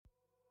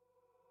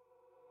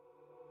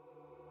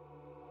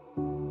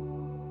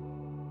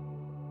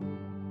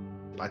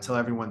I tell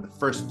everyone the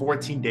first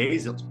 14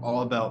 days, it's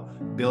all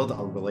about build a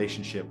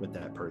relationship with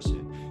that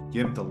person.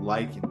 Get them to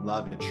like and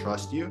love and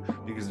trust you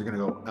because they're going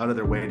to go out of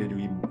their way to do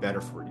even better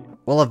for you.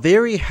 Well, a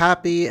very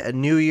happy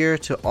new year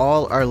to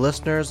all our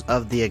listeners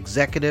of the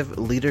Executive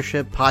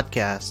Leadership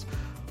Podcast.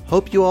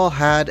 Hope you all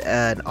had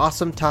an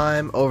awesome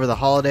time over the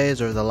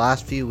holidays or the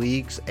last few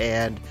weeks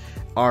and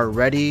are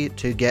ready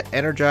to get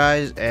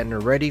energized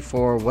and ready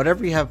for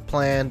whatever you have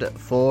planned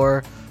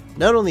for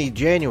not only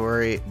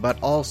January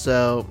but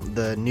also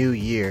the new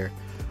year.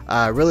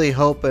 I really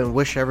hope and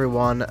wish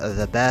everyone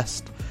the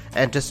best.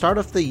 And to start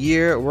off the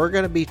year, we're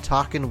going to be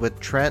talking with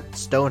Trent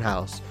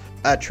Stonehouse.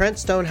 Trent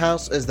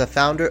Stonehouse is the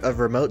founder of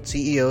Remote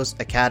CEOs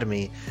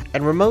Academy,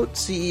 and Remote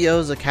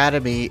CEOs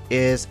Academy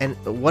is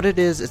what it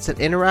is. It's an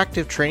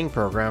interactive training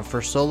program for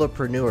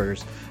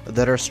solopreneurs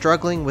that are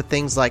struggling with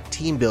things like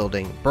team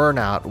building,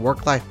 burnout,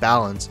 work-life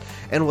balance,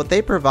 and what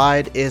they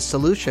provide is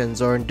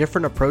solutions or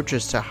different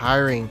approaches to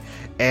hiring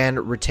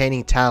and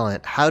retaining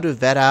talent, how to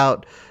vet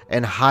out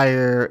and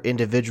hire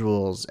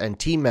individuals and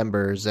team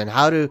members, and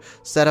how to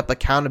set up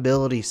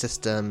accountability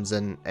systems.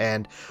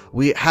 And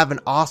we have an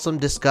awesome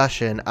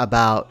discussion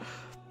about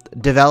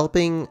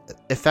developing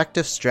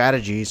effective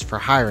strategies for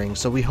hiring.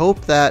 So we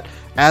hope that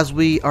as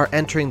we are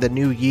entering the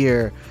new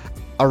year,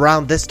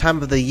 around this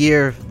time of the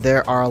year,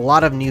 there are a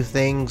lot of new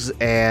things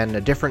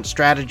and different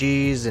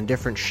strategies and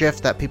different shifts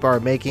that people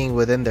are making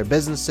within their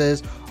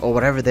businesses or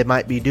whatever they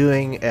might be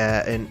doing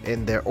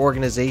in their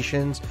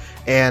organizations.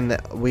 And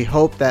we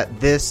hope that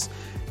this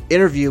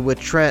interview with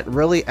Trent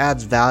really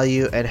adds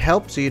value and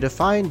helps you to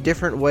find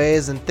different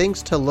ways and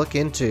things to look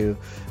into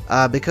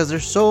because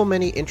there's so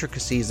many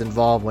intricacies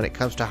involved when it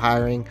comes to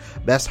hiring,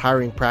 best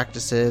hiring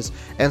practices.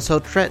 And so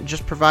Trent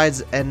just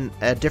provides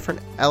a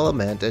different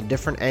element, a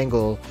different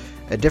angle,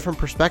 different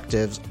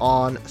perspectives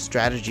on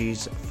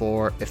strategies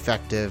for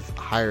effective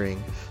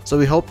hiring. So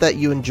we hope that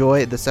you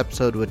enjoy this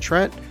episode with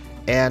Trent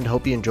and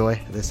hope you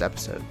enjoy this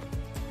episode.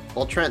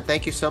 Well, Trent,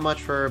 thank you so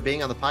much for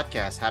being on the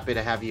podcast. Happy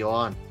to have you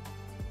on.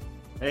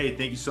 Hey,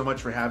 thank you so much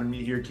for having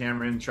me here,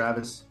 Cameron,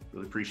 Travis.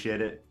 Really appreciate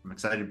it. I'm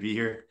excited to be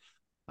here.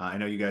 I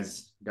know you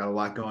guys got a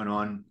lot going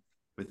on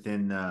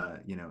within,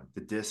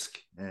 the disc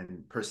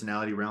and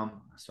personality realm.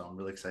 So I'm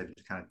really excited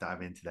to kind of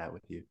dive into that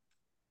with you.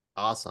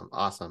 Awesome.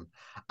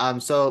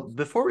 So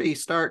before we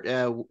start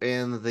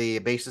in the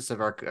basis of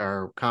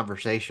our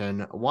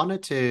conversation, I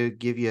wanted to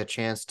give you a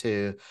chance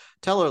to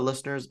tell our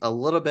listeners a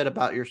little bit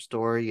about your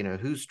story. You know,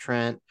 who's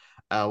Trent?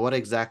 What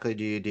exactly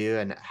do you do,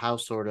 and how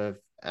sort of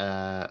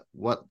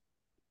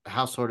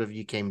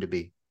you came to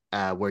be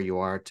where you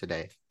are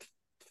today?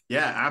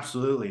 Yeah,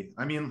 absolutely.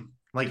 I mean,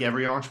 like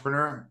every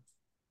entrepreneur,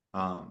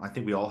 I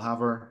think we all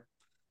have our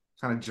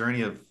kind of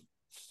journey of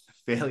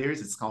failures.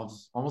 It's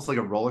almost like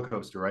a roller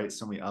coaster, right?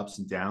 So many ups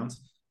and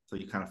downs. So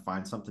you kind of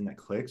find something that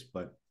clicks,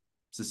 but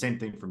it's the same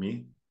thing for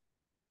me.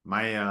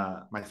 My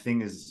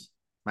thing is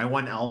my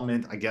one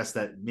element, I guess,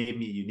 that made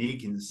me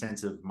unique in the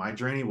sense of my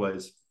journey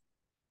was,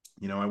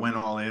 I went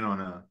all in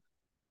on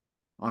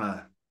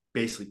a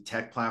basically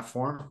tech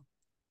platform,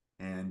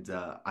 and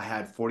I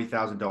had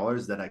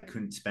 $40,000 that I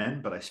couldn't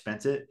spend, but I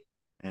spent it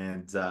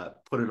and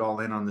put it all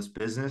in on this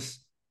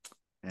business.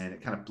 And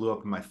it kind of blew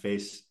up in my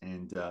face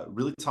and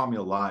really taught me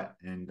a lot.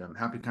 And I'm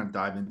happy to kind of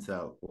dive into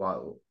that a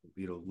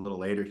little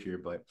later here,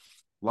 but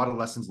a lot of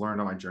lessons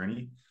learned on my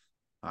journey.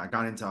 I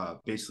got into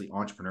basically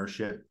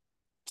entrepreneurship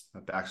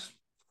back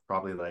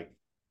probably like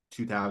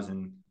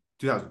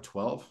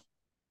 2012.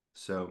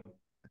 So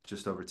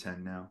just over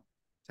 10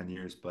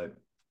 years. But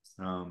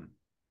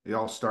it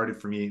all started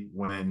for me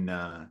when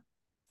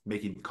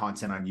making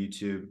content on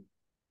YouTube,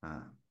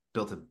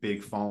 built a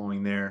big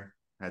following there.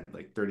 Had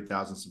like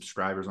 30,000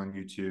 subscribers on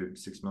YouTube,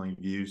 6 million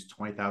views,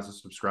 20,000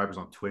 subscribers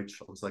on Twitch.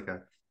 I was like a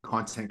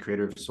content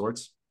creator of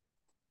sorts.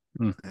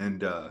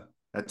 And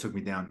that took me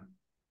down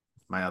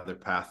my other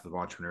path of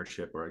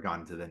entrepreneurship, where I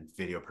got into then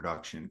video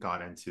production,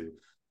 got into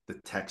the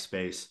tech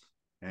space,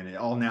 and it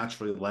all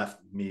naturally left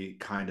me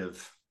kind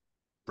of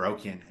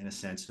broken in a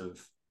sense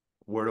of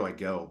where do I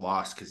go,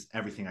 lost, because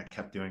everything I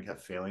kept doing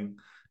kept failing.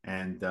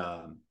 And,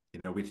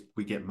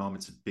 we get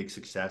moments of big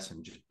success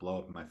and just blow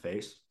up in my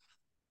face.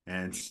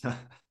 And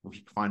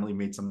we finally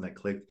made something that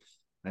clicked.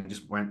 And I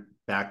just went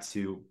back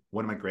to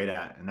what am I great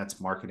at? And that's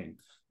marketing.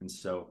 And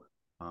so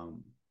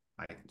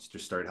I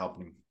just started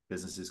helping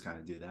businesses kind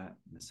of do that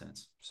in a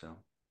sense. So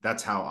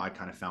that's how I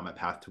kind of found my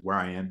path to where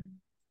I am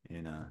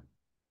in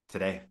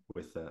today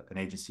with an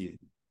agency.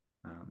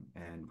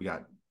 And we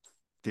got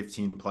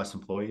 15 plus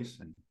employees,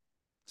 and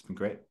it's been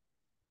great.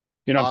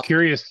 I'm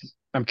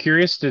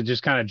curious to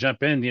just kind of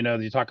jump in.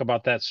 You talk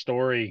about that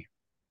story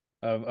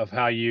of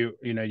how you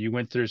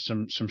went through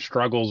some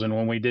struggles, and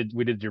when we did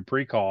your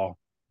pre-call,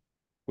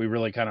 we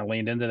really kind of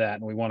leaned into that,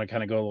 and we want to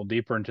kind of go a little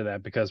deeper into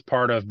that, because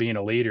part of being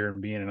a leader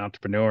and being an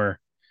entrepreneur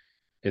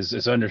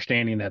is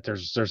understanding that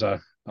there's a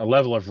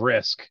level of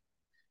risk.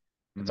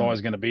 It's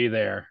always going to be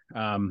there.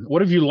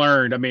 What have you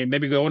learned? I mean,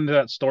 maybe go into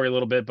that story a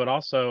little bit, but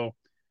also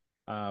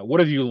what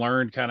have you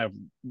learned kind of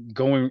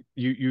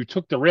you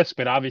took the risk,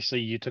 but obviously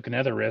you took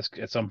another risk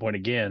at some point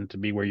again to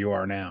be where you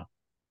are now.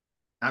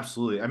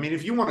 Absolutely. I mean,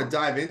 if you want to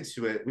dive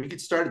into it, we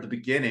could start at the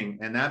beginning,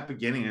 and that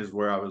beginning is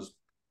where I was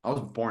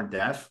born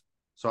deaf,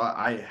 so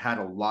I had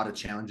a lot of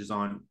challenges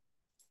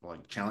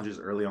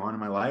early on in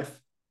my life.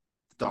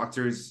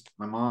 Doctors,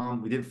 my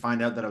mom, we didn't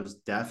find out that I was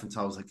deaf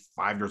until I was like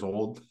 5 years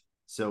old.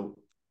 So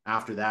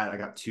after that, I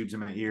got tubes in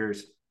my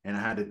ears, and I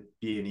had to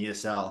be an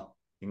ESL,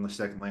 English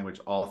second language,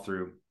 all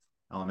through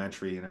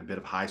elementary and a bit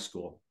of high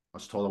school. I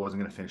was told I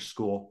wasn't going to finish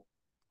school,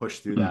 push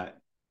through Hmm. that.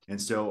 And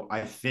so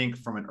I think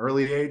from an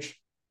early age,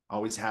 I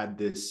always had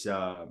this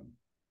kind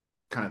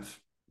of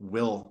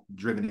will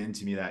driven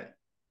into me that,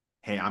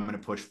 hey, I'm going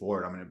to push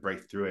forward, I'm going to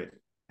break through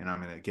it, and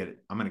I'm going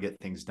to get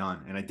things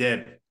done. And I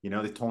did. They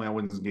told me I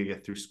wasn't going to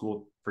get through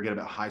school, forget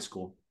about high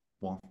school.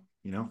 Well,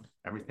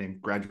 everything,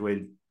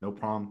 graduated, no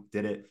problem,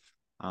 did it.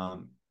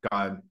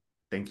 God,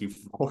 thank you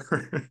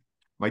for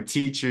my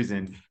teachers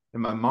and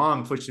my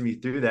mom pushing me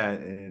through that.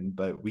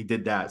 But we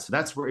did that. So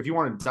that's where, if you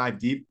want to dive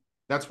deep,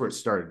 that's where it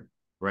started,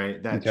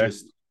 right? That Okay.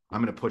 just,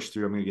 I'm going to push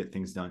through, I'm going to get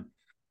things done.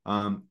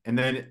 And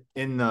then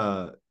in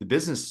the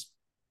business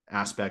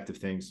aspect of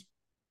things,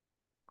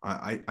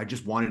 I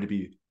just wanted to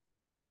be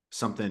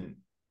something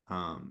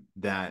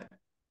that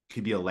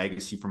could be a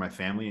legacy for my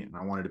family, and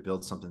I wanted to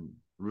build something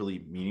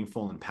really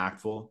meaningful and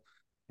impactful.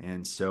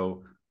 And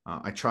so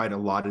I tried a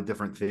lot of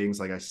different things.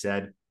 Like I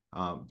said,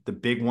 the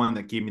big one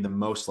that gave me the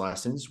most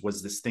lessons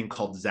was this thing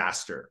called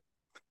disaster,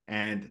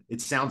 and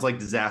it sounds like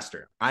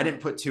disaster. I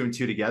didn't put two and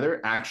two together.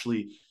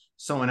 Actually,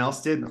 someone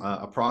else did.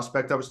 A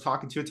prospect I was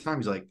talking to at the time,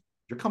 he's like,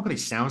 "Your company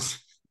sounds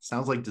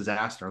like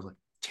disaster." I was like,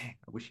 "Dang,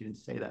 I wish you didn't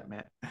say that,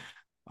 man."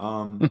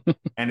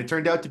 And it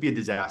turned out to be a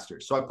disaster.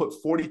 So I put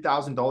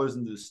 $40,000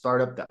 into the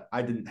startup that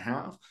I didn't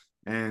have,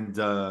 and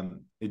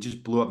it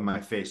just blew up in my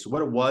face. So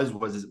what it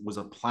was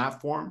a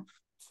platform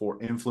for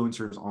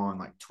influencers on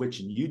like Twitch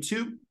and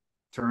YouTube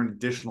to earn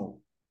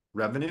additional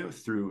revenue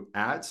through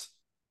ads.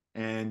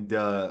 And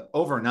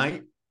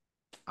overnight,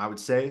 I would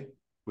say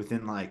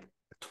within like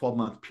a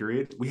 12-month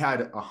period, we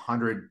had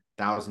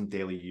 100,000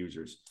 daily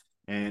users.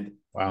 And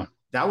Wow.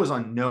 that was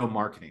on no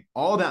marketing.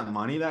 All that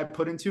money that I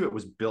put into it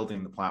was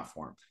building the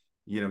platform.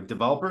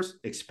 Developers,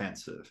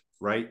 expensive,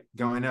 right?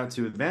 Going out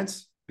to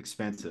events,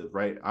 expensive,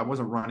 right? I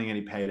wasn't running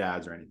any paid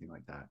ads or anything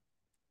like that.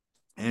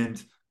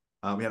 And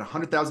we had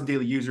 100,000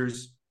 daily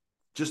users,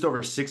 just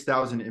over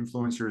 6,000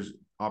 influencers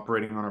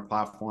operating on our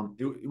platform.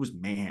 It was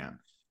mayhem.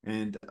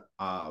 And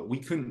we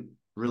couldn't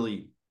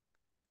really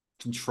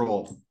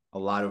control a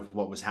lot of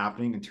what was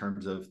happening in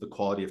terms of the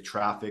quality of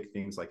traffic,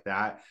 things like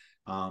that.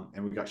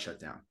 And we got shut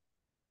down.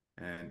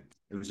 And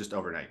it was just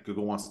overnight.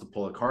 Google wants to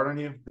pull a card on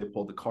you. They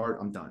pulled the card.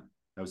 I'm done.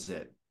 That was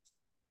it.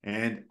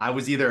 And I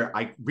was either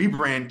I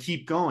rebrand,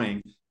 keep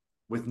going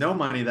with no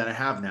money that I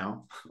have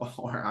now,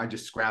 or I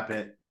just scrap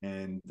it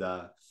and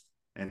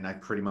I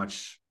pretty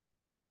much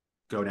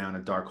go down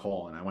a dark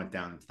hole. And I went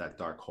down into that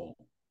dark hole.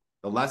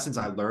 The lessons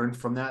I learned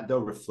from that, though,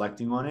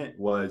 reflecting on it,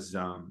 was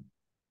a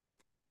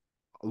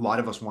lot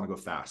of us want to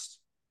go fast,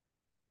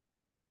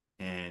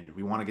 and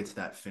we want to get to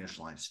that finish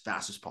line as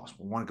fast as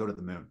possible. We want to go to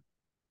the moon.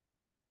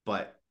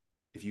 But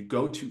if you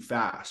go too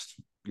fast,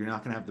 you're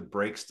not going to have the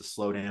brakes to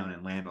slow down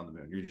and land on the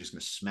moon. You're just going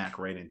to smack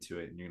right into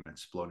it and you're going to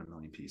explode in a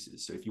million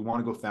pieces. So if you want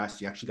to go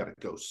fast, you actually got to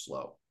go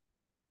slow.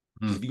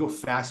 Because if you go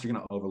fast, you're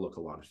going to overlook a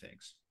lot of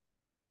things.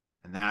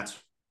 And that's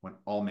when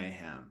all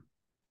mayhem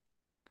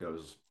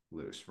goes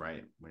loose,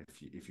 right?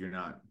 If you're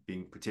not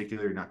being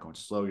particular, you're not going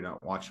slow, you're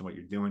not watching what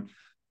you're doing.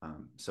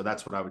 So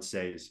that's what I would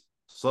say is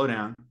slow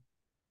down,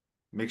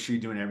 make sure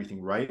you're doing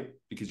everything right,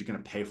 because you're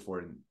going to pay for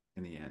it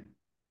in the end.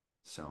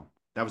 So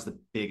that was the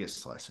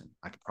biggest lesson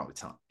I could probably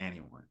tell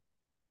anyone.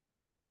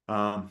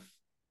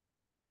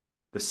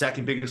 The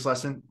second biggest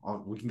lesson,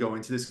 we can go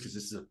into this because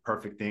this is a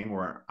perfect thing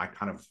where I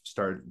kind of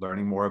started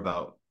learning more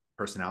about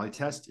personality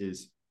tests,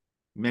 is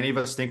many of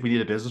us think we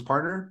need a business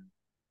partner.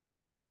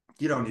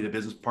 You don't need a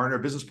business partner. A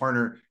business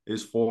partner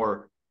is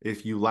for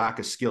if you lack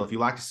a skill. If you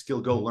lack a skill,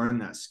 go learn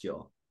that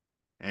skill.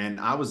 And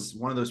I was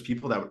one of those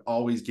people that would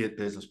always get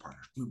business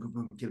partners. Boom, boom,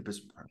 boom, get a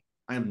business partner.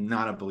 I am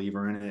not a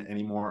believer in it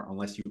anymore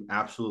unless you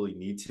absolutely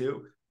need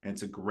to. And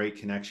it's a great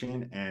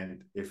connection.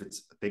 And if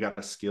they got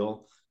a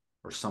skill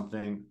or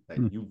something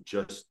that you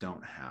just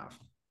don't have.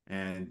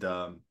 And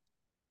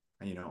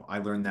I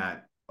learned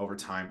that over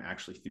time,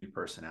 actually, through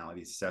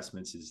personality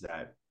assessments, is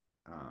that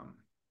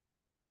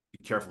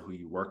be careful who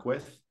you work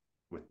with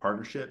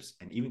partnerships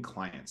and even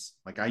clients.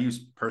 Like I use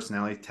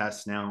personality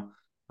tests now,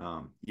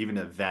 even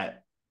to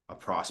vet a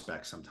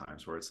prospect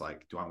sometimes, where it's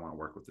like, do I want to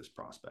work with this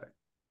prospect?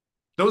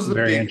 Those are the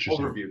Very big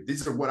interesting. overview.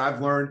 These are what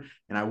I've learned,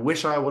 and I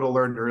wish I would have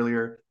learned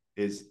earlier.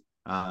 Is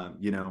I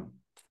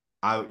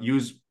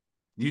use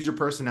your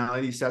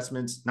personality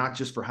assessments not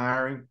just for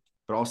hiring,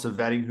 but also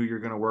vetting who you're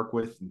going to work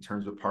with in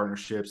terms of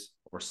partnerships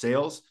or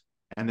sales,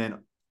 and then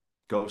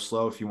go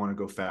slow if you want to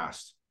go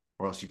fast,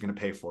 or else you're going to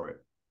pay for it.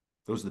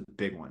 Those are the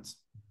big ones,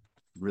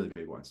 really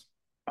big ones.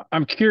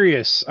 I'm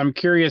curious. I'm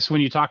curious when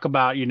you talk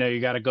about,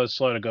 you got to go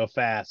slow to go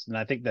fast. And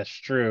I think that's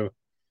true.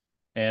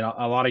 And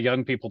a lot of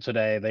young people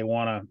today, they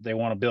want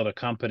to build a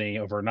company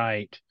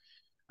overnight.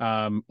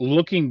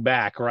 Looking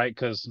back, right?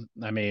 Because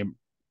I mean,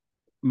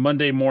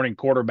 Monday morning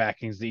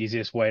quarterbacking is the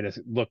easiest way to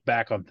look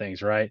back on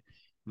things, right?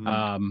 Mm.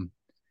 Um,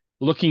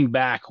 Looking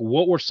back,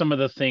 what were some of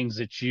the things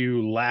that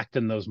you lacked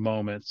in those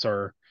moments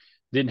or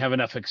didn't have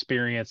enough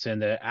experience in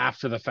that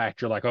after the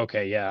fact you're like,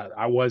 okay, yeah,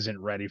 I wasn't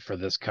ready for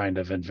this kind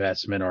of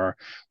investment, or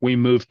we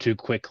moved too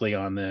quickly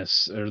on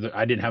this, or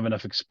I didn't have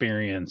enough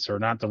experience, or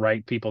not the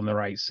right people in the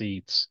right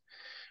seats?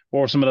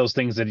 Or some of those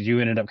things that you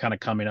ended up kind of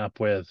coming up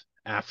with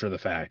after the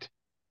fact?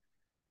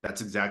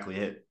 That's exactly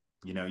it.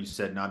 You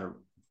said not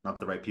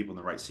the right people in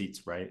the right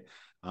seats, right?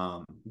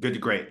 Good to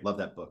Great. Love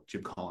that book,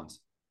 Jim Collins.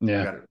 I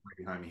Yeah, got it right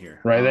behind me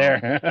here. right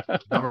there.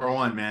 Number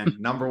one, man.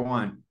 Number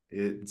one.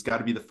 It's got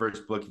to be the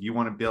first book. If you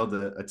want to build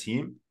a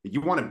team, if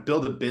you want to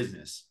build a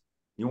business,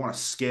 you want to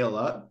scale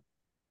up,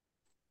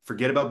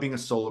 forget about being a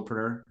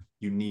solopreneur.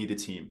 You need a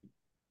team.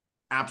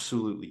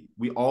 Absolutely.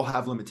 We all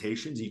have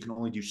limitations. You can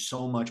only do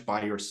so much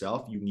by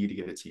yourself. You need to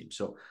get a team.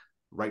 So,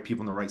 right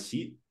people in the right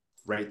seat,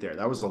 right there.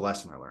 That was the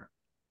lesson I learned,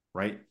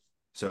 right?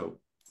 So,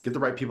 get the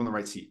right people in the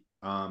right seat.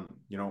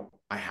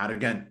 I had,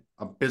 again,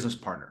 a business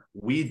partner.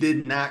 We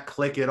did not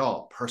click at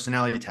all.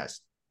 Personality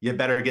test. You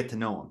better get to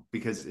know them,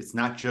 because it's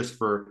not just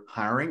for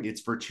hiring,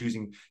 it's for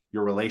choosing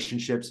your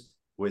relationships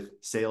with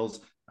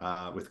sales,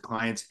 with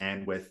clients,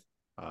 and with,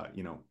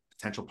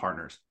 potential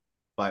partners.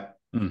 But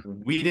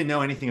Mm, we didn't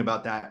know anything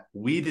about that.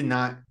 We did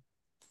not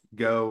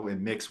go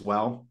and mix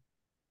well.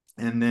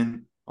 And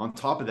then on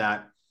top of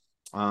that,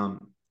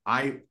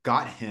 I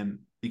got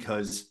him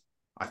because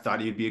I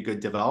thought he'd be a good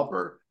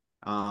developer.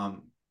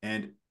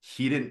 And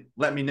he didn't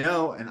let me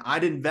know, and I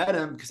didn't vet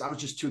him because I was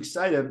just too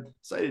excited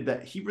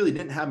that he really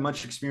didn't have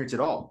much experience at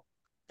all.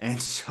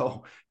 And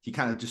so he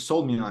kind of just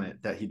sold me on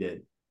it that he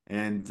did.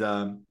 And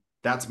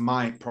that's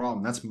my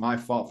problem. That's my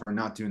fault for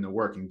not doing the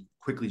work and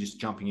quickly just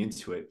jumping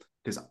into it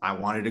because I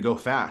wanted to go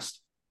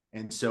fast.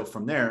 And so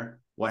from there,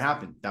 what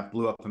happened? That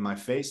blew up in my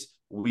face.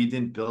 We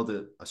didn't build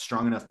a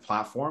strong enough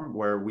platform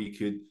where we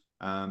could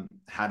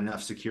had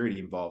enough security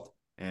involved.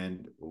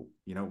 And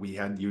we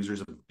had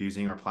users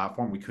abusing our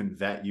platform. We couldn't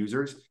vet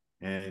users.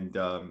 And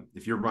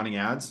if you're running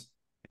ads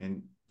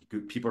and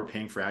people are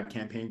paying for ad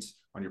campaigns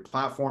on your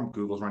platform,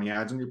 Google's running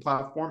ads on your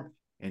platform,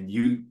 and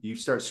you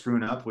start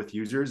screwing up with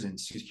users and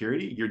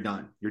security, you're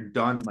done. You're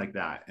done like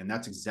that. And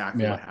that's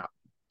exactly yeah. what happened.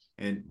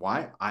 And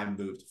why? I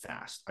moved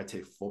fast. I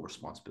take full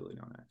responsibility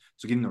on that.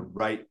 So getting the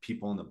right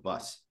people on the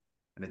bus.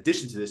 In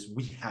addition to this,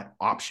 we had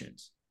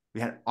options.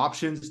 We had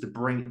options to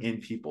bring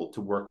in people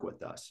to work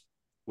with us,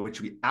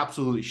 which we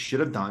absolutely should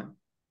have done.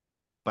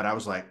 But I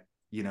was like,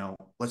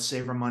 let's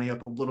save our money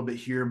up a little bit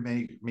here,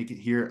 make it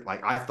here.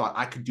 Like, I thought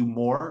I could do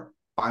more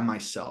by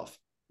myself.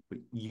 But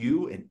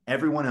you and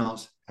everyone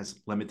else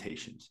has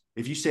limitations.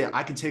 If you say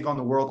I can take on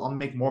the world, I'll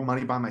make more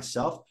money by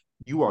myself,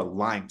 you are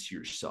lying to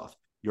yourself.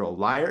 You're a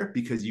liar,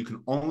 because you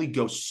can only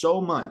go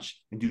so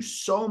much and do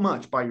so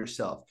much by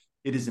yourself.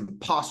 It is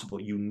impossible.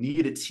 You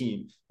need a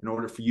team in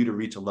order for you to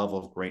reach a level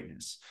of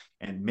greatness.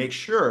 And make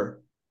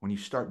sure when you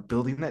start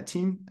building that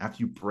team,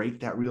 after you break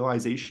that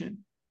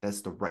realization,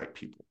 that's the right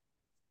people.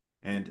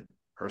 And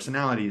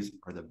personalities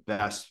are the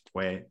best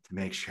way to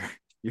make sure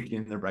you're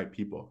getting the right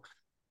people.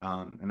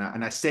 And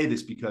I say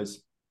this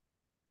because,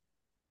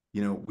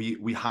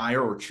 we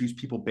hire or choose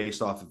people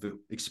based off of the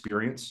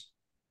experience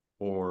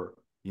or,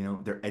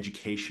 their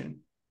education,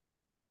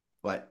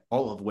 but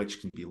all of which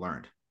can be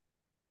learned,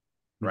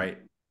 right?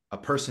 A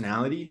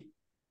personality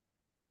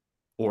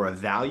or a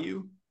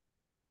value,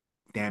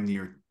 damn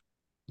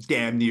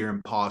near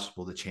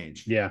impossible to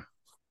change. Yeah.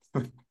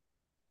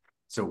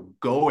 So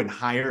go and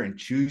hire and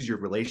choose your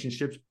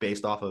relationships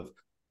based off of,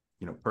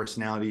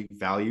 personality,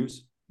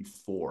 values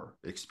before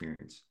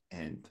experience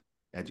and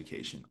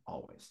education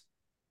always.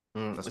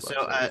 That's what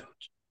So, I say.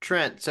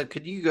 Trent, so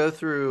could you go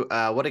through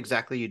what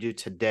exactly you do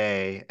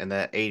today and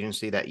the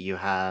agency that you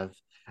have?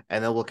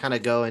 And then we'll kind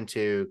of go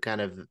into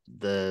kind of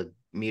the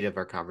meat of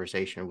our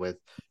conversation with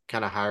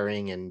kind of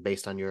hiring and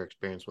based on your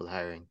experience with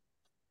hiring.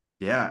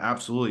 Yeah,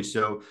 absolutely.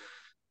 So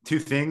two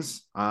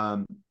things.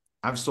 I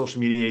have a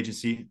social media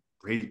agency,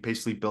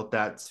 basically built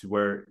that to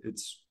where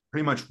it's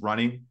pretty much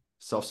running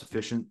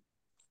self-sufficient.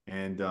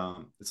 And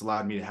it's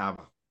allowed me to have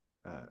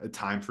a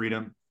time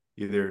freedom.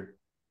 Either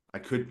I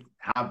could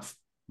have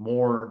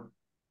more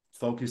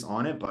focus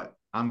on it, but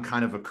I'm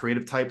kind of a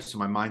creative type, so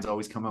my mind's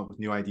always coming up with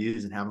new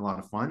ideas and having a lot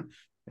of fun.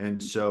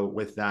 And so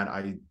with that,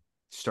 I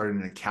started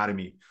an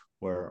academy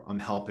where I'm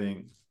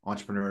helping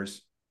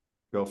entrepreneurs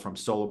go from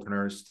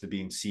solopreneurs to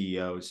being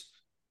CEOs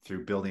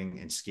through building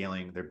and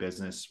scaling their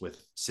business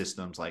with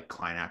systems like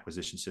client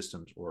acquisition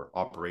systems or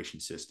operation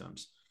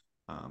systems.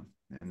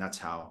 And that's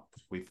how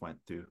we've went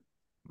through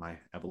my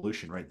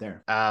evolution right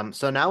there.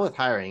 So now with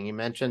hiring, you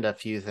mentioned a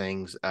few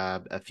things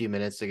a few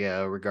minutes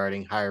ago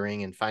regarding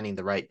hiring and finding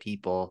the right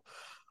people.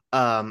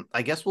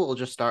 I guess we'll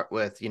just start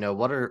with,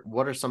 what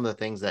are some of the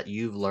things that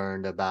you've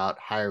learned about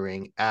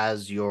hiring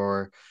as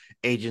your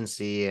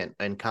agency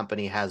and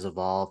company has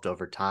evolved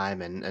over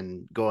time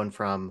and going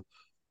from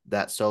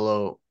that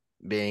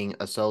being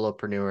a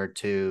solopreneur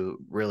to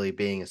really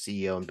being a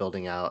CEO and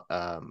building out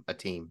a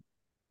team?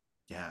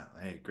 Yeah,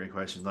 hey, great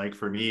question. Like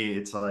for me,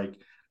 it's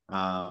like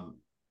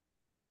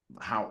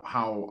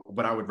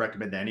what I would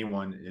recommend to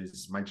anyone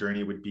is my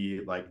journey would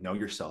be like, know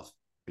yourself,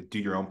 do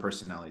your own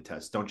personality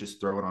test. Don't just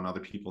throw it on other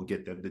people,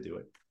 get them to do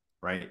it,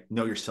 right?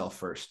 Know yourself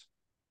first.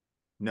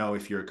 Know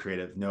if you're a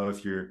creative, know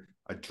if you're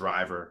a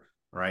driver,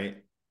 right?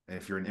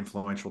 If you're an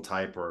influential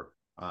type or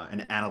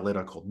an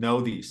analytical,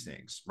 know these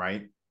things,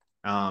 right?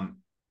 Um,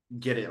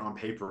 get it on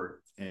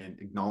paper and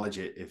acknowledge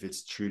it if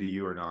it's true to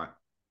you or not.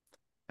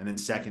 And then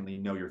secondly,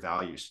 know your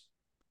values.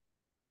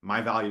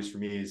 My values for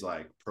me is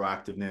like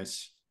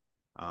proactiveness.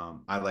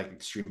 I like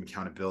extreme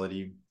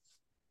accountability,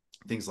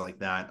 things like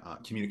that.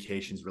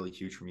 Communication is really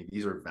huge for me.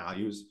 These are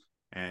values.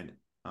 And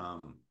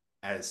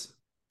as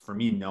for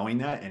me, knowing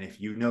that, and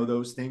if you know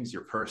those things,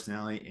 your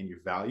personality and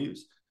your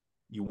values,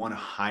 you want to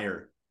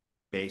hire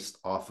based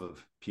off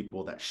of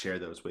people that share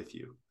those with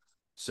you.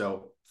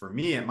 So for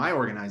me at my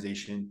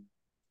organization,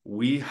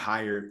 we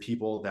hire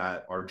people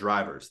that are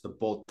drivers, the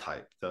bold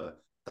type, the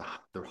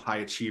high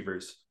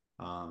achievers.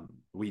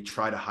 We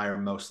try to hire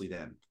mostly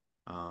them,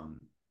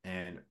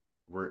 and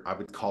I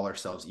would call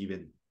ourselves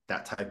even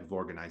that type of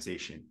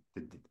organization,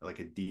 like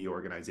a D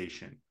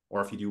organization.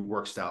 Or if you do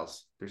work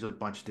styles, there's a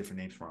bunch of different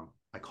names for them.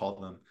 I call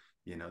them,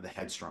 the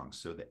headstrong,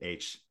 so the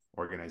H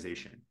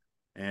organization.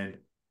 And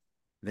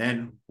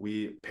then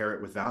we pair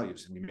it with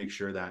values, and we make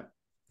sure that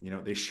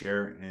they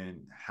share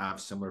and have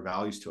similar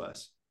values to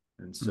us.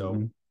 And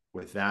so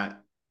with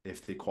that,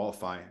 if they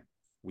qualify,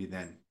 we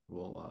then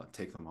will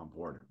take them on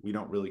board. We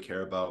don't really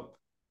care about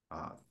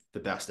the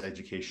best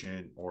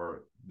education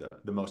or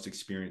the most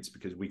experience,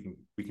 because we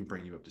can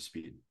bring you up to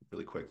speed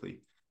really quickly.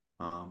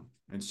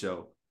 And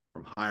so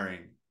from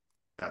hiring,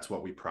 that's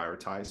what we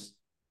prioritize.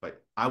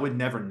 But I would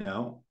never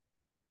know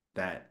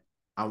that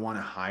I want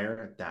to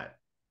hire that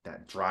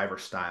driver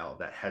style,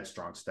 that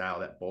headstrong style,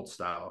 that bold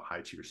style, high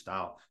achiever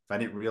style, if I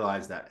didn't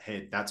realize that,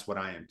 hey, that's what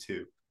I am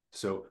too.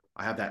 So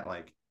I have that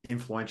like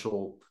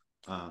influential,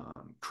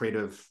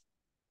 creative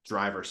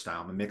driver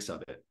style. I'm a mix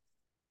of it.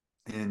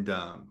 And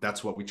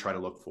that's what we try to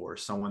look for,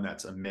 someone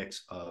that's a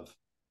mix of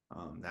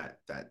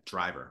that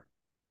driver.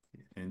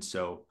 And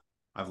so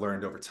I've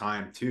learned over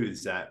time too,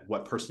 is that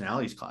what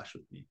personalities clash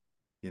with me.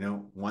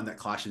 One that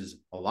clashes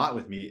a lot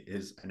with me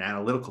is an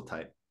analytical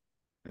type.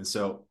 And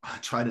so I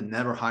try to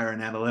never hire an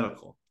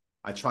analytical.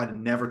 I try to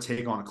never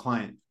take on a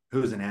client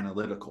who's an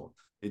analytical.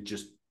 It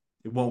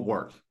won't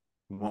work.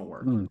 It won't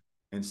work.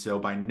 And so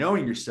by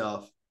knowing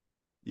yourself,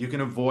 you can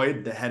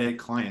avoid the headache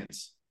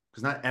clients,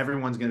 because not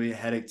everyone's going to be a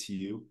headache to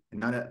you, and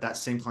not that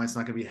same client's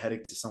not going to be a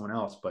headache to someone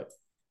else. But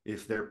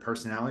if their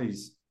personality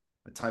is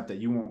a type that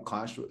you won't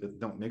clash with,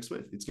 don't mix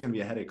with, it's going to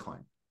be a headache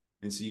client.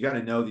 And so you got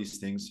to know these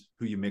things,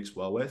 who you mix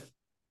well with,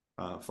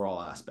 for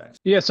all aspects.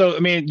 Yeah. So, I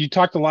mean, you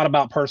talked a lot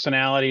about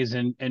personalities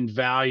and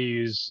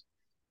values.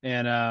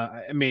 And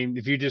I mean,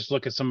 if you just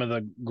look at some of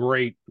the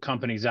great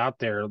companies out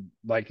there,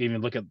 like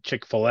even look at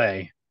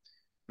Chick-fil-A,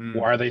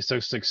 why are they so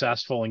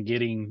successful in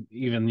getting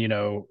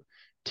even,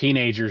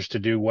 teenagers to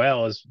do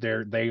well? Is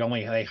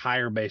they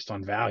hire based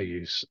on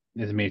values.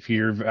 I mean, if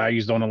your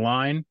values don't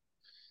align,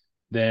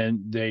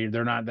 then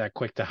they're not that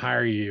quick to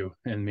hire you.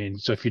 I mean,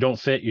 so if you don't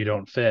fit, you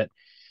don't fit.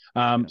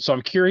 So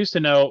I'm curious to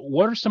know,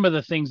 what are some of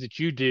the things that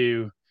you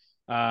do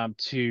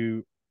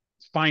to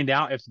find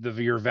out if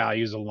your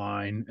values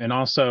align, and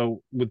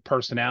also with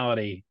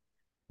personality,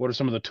 what are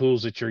some of the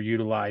tools that you're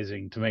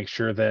utilizing to make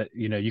sure that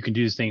you can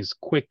do these things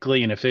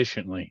quickly and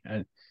efficiently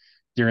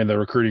during the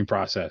recruiting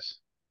process?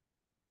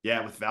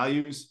 Yeah, with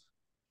values,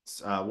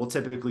 we'll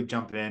typically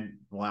jump in.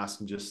 We'll ask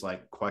them just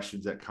like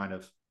questions that kind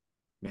of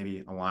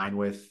maybe align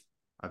with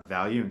a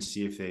value, and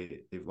see if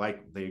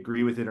they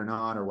agree with it or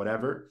not, or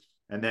whatever.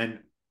 And then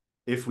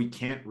if we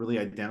can't really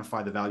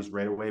identify the values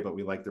right away, but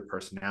we like their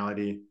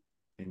personality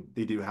and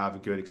they do have a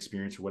good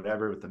experience or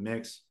whatever with the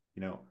mix,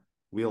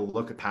 we'll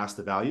look at past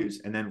the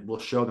values, and then we'll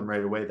show them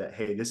right away that,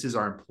 hey, this is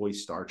our employee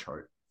star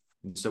chart.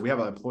 And so we have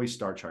an employee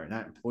star chart, and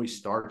that employee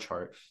star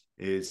chart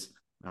is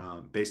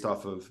based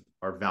off of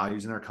our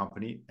values in our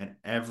company. And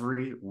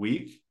every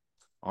week,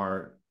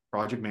 our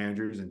project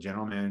managers and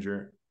general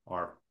manager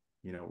are,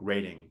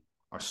 rating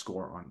our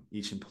score on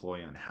each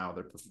employee on how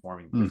they're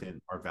performing within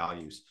our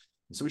values.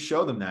 And so we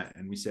show them that,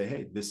 and we say,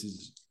 hey, this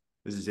is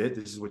it.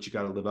 This is what you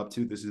got to live up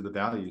to. This is the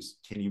values.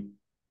 Can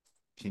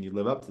you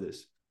live up to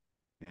this?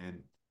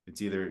 And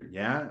it's either,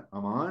 yeah,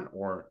 I'm on,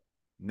 or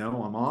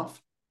no, I'm off.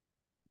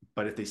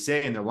 But if they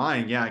say and they're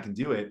lying, yeah, I can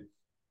do it,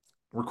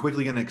 we're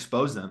quickly going to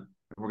expose them,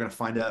 and we're going to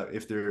find out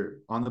if they're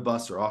on the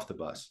bus or off the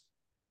bus.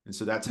 And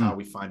so that's how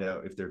we find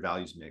out if their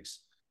values mix.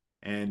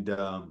 And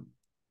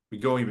we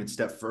go even a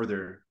step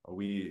further.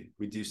 We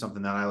do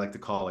something that I like to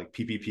call like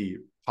PPP,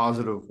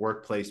 positive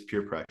workplace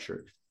peer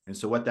pressure. And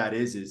so what that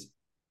is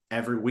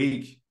every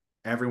week,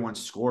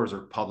 everyone's scores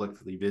are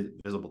publicly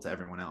visible to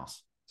everyone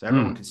else. So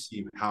everyone can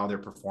see how they're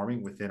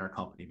performing within our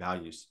company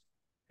values.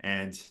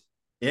 And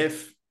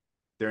if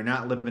they're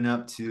not living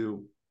up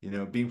to,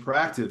 being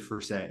proactive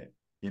per se,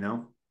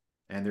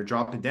 and they're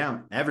dropping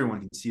down, everyone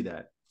can see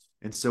that.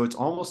 And so it's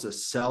almost a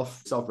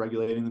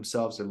self-regulating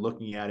themselves. They're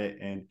looking at it,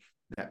 and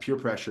that peer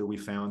pressure, we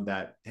found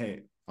that,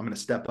 hey, I'm going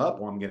to step up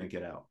or I'm going to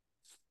get out.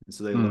 And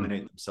so they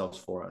eliminate themselves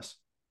for us.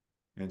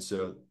 And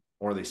so,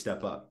 or they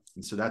step up.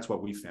 And so that's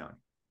what we found.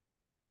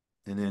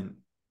 And then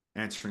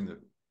answering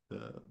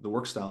the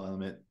work style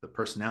element, the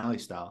personality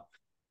style,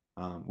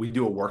 we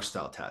do a work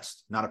style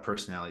test, not a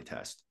personality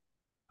test.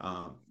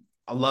 I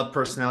love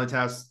personality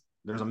tests.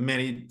 There's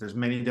many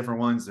different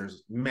ones.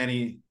 There's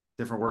many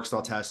different work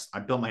style tests. I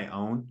built my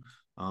own.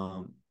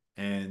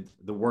 And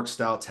the work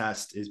style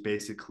test is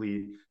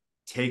basically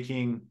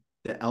taking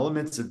the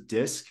elements of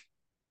DISC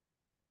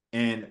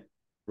and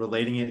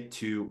relating it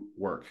to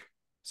work.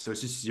 So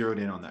it's just zeroed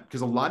in on that.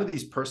 Because a lot of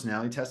these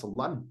personality tests, a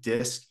lot of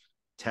DISC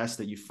tests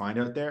that you find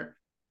out there,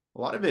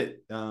 a lot of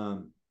it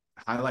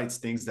highlights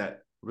things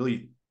that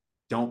really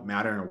don't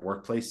matter in a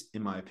workplace,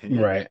 in my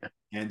opinion. Right.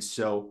 And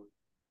so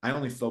I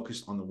only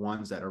focus on the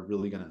ones that are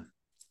really going to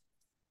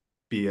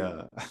be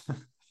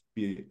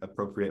be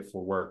appropriate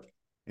for work.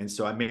 And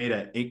so I made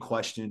an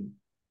 8-question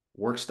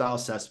work style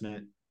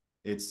assessment.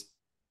 It's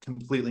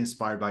completely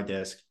inspired by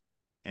DISC,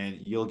 and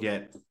you'll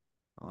get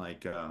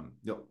like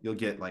you'll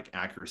get like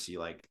accuracy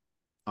like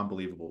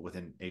unbelievable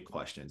within 8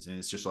 questions, and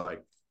it's just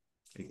like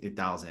it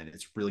dials in.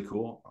 It's really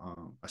cool.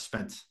 I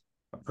spent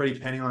a pretty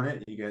penny on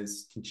it. You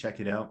guys can check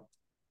it out.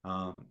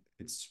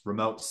 It's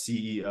remote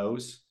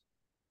CEOs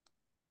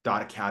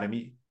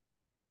 .academy/work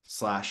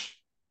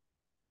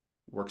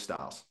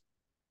styles,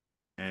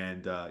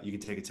 and you can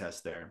take a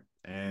test there.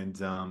 And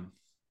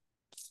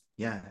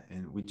yeah,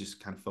 and we just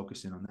kind of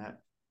focus in on that,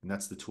 and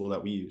that's the tool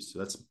that we use.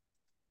 So it's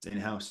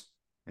in-house,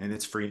 and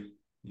it's free.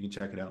 You can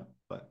check it out.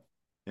 But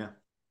yeah,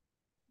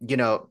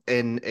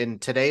 In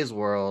today's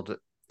world,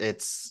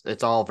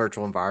 it's all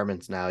virtual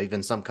environments now.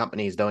 Even some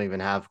companies don't even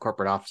have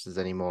corporate offices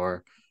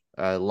anymore.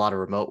 A lot of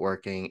remote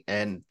working,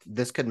 and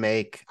this could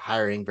make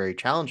hiring very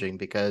challenging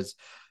because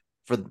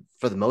for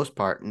the most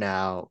part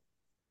now,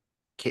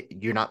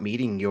 you're not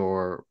meeting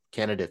your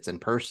candidates in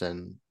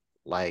person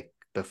like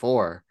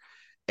before.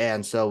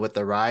 And so with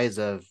the rise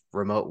of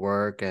remote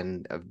work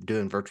and of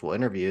doing virtual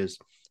interviews,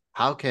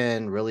 how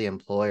can really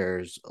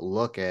employers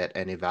look at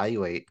and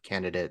evaluate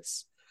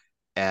candidates,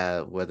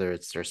 whether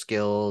it's their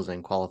skills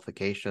and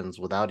qualifications,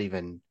 without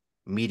even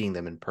meeting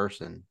them in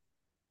person?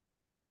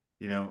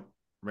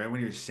 Right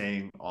when you're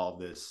saying all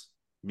this,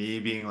 me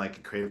being like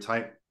a creative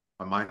type,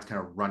 my mind's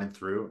kind of running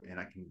through, and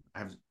I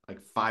have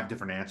like 5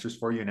 different answers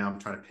for you. Now I'm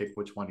trying to pick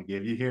which one to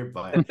give you here,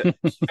 but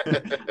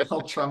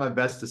I'll try my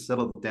best to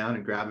settle down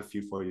and grab a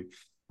few for you.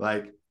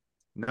 Like,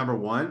 number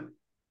one,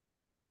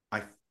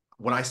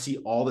 what I see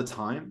all the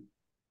time,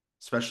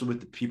 especially with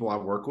the people I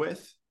work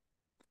with,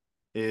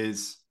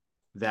 is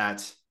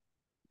that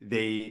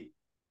they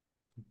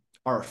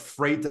are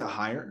afraid to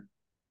hire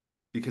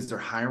because they're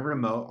hiring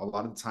remote a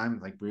lot of the time,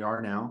 like we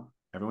are now.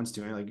 Everyone's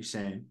doing it, like you're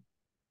saying,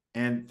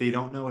 and they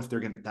don't know if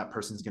that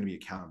person's going to be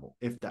accountable,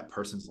 if that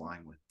person's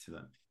lying to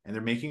them, and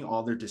they're making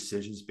all their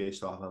decisions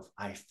based off of,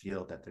 I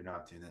feel that they're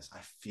not doing this, I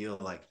feel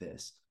like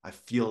this, I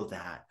feel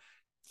that.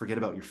 Forget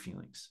about your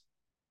feelings.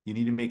 You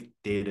need to make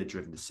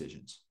data-driven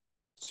decisions.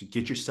 So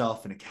get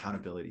yourself an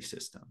accountability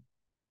system.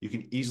 You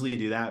can easily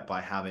do that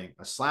by having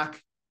a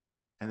Slack,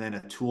 and then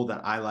a tool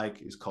that I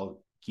like is called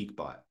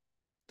Geekbot.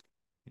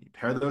 And you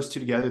pair those two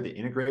together, they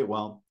integrate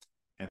well.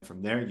 And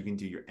from there, you can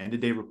do your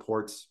end-of-day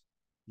reports.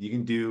 You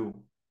can do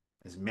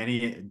as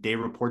many day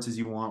reports as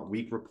you want,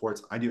 week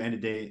reports. I do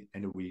end-of-day,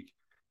 end-of-week.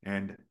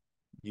 And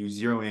you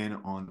zero in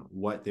on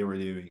what they were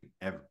doing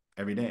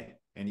every day.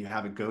 And you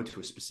have it go to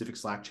a specific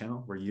Slack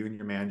channel where you and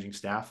your managing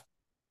staff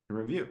can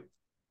review.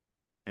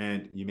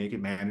 And you make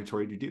it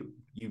mandatory to do.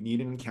 You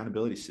need an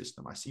accountability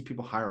system. I see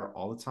people hire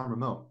all the time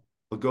remote.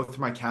 They'll go through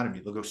my academy.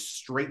 They'll go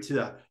straight to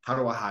the, how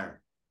do I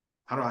hire?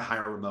 How do I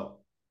hire remote?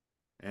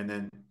 And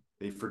then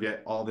they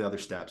forget all the other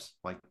steps,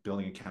 like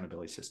building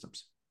accountability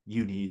systems.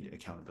 You need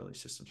accountability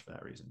systems for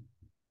that reason.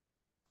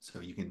 So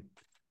you can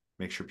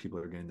make sure people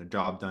are getting their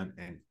job done,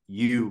 and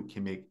you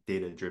can make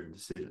data-driven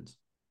decisions.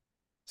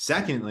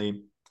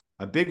 Secondly,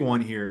 a big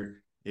one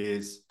here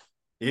is,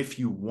 if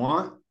you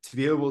want to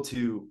be able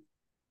to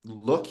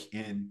look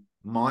and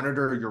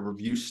monitor your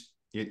reviews,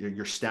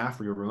 your staff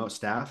or your remote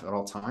staff at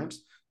all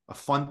times, a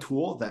fun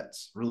tool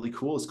that's really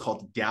cool is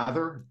called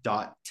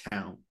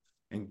gather.town.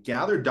 And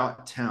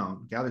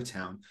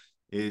GatherTown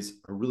is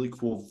a really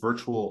cool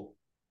virtual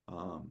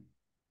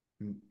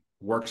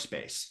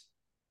workspace.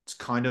 It's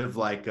kind of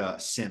like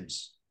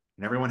Sims,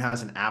 and everyone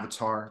has an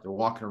avatar. They're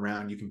walking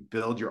around. You can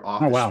build your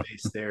office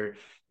space there.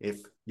 If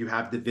you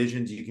have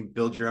divisions, you can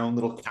build your own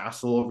little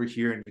castle over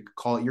here, and you can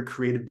call it your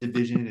creative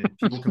division, and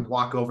people can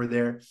walk over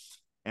there.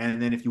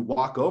 And then if you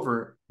walk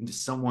over into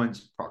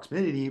someone's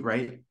proximity,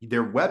 right,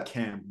 their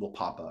webcam will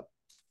pop up.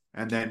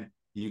 And then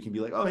you can be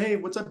like, oh, hey,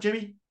 what's up,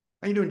 Jimmy?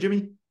 How you doing,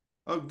 Jimmy?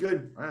 Oh,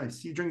 good. All right, I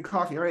see you drinking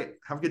coffee. All right,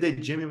 have a good day,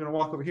 Jimmy. I'm going to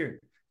walk over here.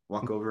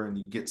 Walk over, and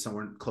you get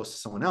someone close to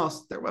someone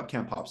else, their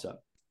webcam pops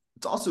up.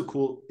 What's also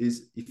cool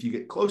is if you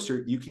get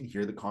closer, you can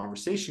hear the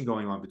conversation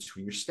going on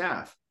between your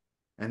staff.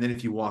 And then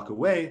if you walk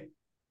away,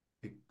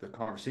 the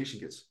conversation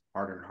gets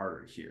harder and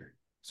harder to hear.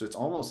 So it's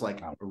almost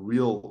like a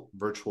real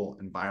virtual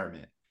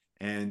environment.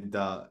 And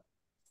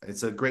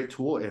it's a great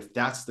tool if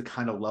that's the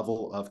kind of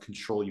level of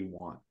control you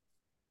want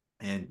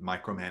and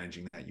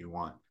micromanaging that you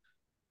want.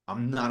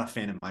 I'm not a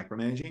fan of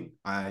micromanaging.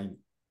 I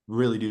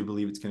really do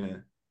believe it's going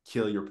to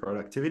kill your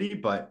productivity,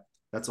 but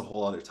that's a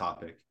whole other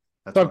topic.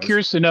 That's So why I was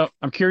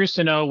I'm curious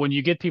to know when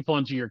you get people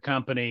into your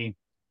company,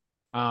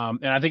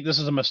 and I think this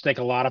is a mistake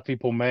a lot of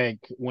people make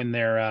when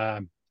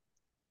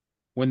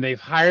they've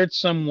hired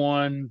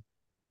someone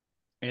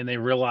and they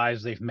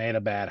realize they've made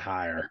a bad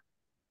hire.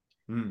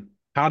 mm,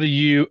 How do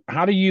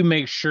you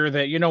make sure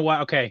that, you know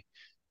what, okay,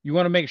 you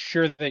want to make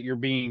sure that you're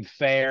being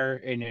fair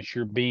and that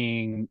you're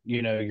being,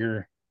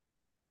 you're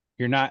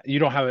not, you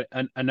don't have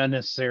an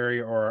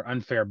unnecessary or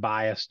unfair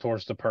bias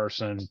towards the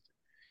person.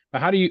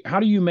 But how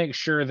do you make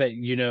sure that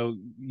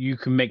you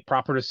can make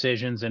proper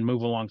decisions and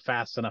move along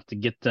fast enough to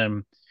get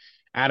them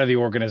out of the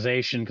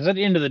organization? Because at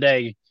the end of the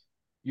day,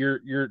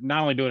 you're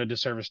not only doing a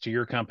disservice to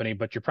your company,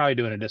 but you're probably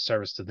doing a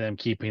disservice to them,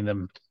 keeping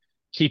them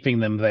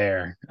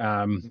there.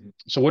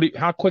 So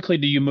how quickly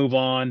do you move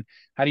on?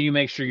 How do you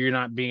make sure you're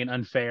not being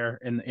unfair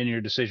in your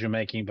decision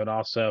making, but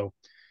also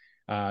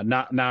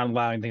not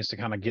allowing things to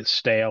kind of get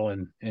stale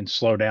and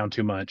slow down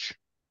too much?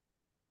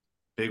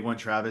 big one,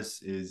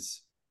 Travis,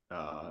 is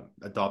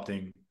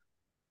adopting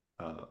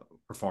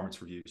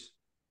performance reviews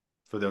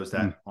for those Mm,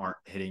 that aren't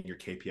hitting your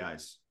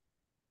KPIs.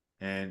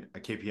 And a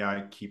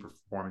KPI, key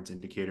performance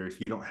indicator, if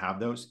you don't have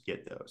those,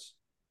 get those.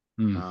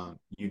 mm,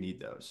 You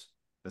need those.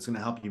 That's going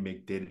to help you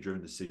make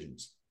data-driven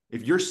decisions.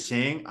 If you're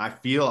saying, I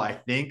feel, I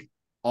think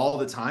all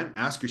the time,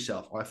 ask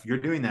yourself, well, if you're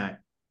doing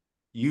that,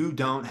 you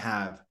don't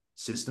have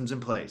systems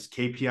in place,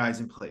 KPIs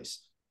in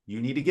place.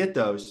 You need to get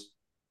those.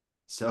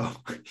 So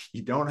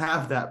you don't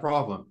have that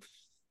problem.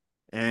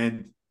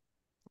 And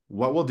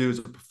what we'll do is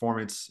a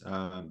performance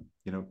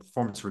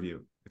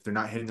review. If they're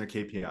not hitting their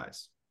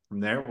KPIs,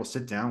 from there we'll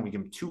sit down. We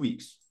give them 2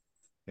 weeks.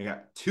 They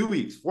got 2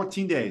 weeks,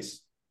 14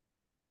 days.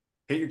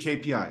 Hit your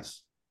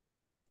KPIs.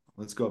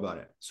 Let's go about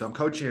it. So I'm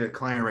coaching a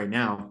client right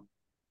now,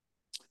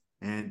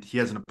 and he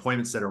has an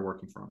appointment setter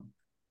working for him.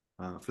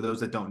 For those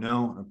that don't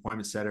know, an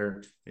appointment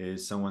setter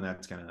is someone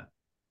that's going to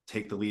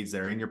take the leads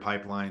that are in your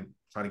pipeline,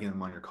 try to get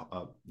them on your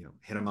call,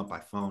 hit them up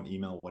by phone,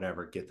 email,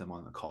 whatever, get them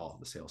on the call,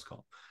 the sales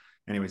call.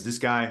 Anyways, this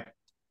guy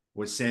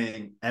was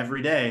saying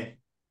every day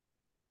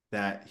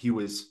that he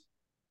was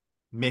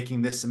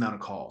making this amount of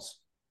calls.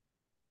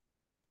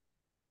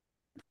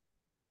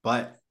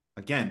 But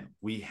again,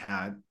 we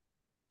had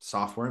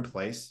software in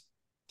place,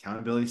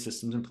 accountability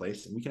systems in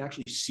place, and we can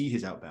actually see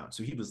his outbound.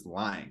 So he was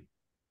lying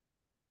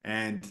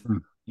and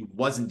mm. he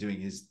wasn't doing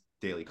his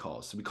daily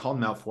calls. So we called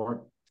him out for it.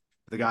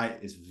 The guy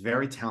is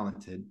very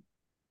talented.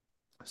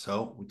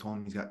 So we told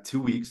him he's got 2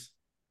 weeks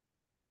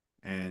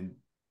and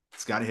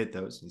he's got to hit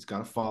those. He's got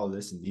to follow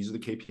this. And these are the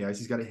KPIs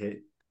he's got to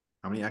hit,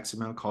 how many X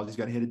amount of calls he's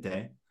got to hit a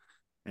day.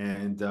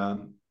 And,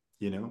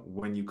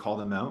 when you call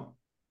them out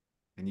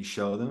and you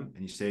show them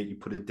and you say, you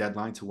put a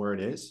deadline to where it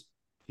is,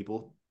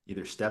 people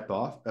either step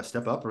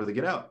up or they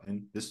get out.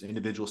 And this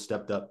individual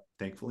stepped up,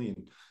 thankfully, and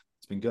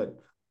it's been good.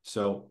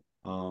 So,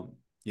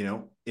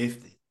 if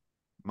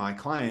my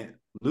client,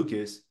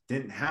 Lucas,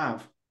 didn't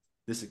have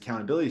this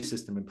accountability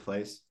system in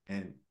place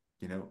and,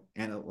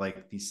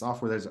 like these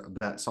software,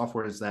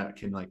 that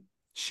can like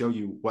show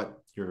you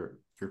what your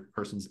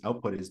person's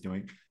output is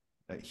doing,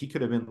 he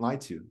could have been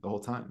lied to the whole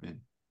time and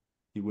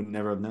he would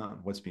never have known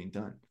what's being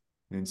done.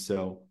 And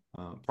so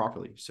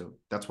properly. So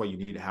that's why you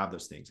need to have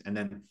those things. And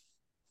then,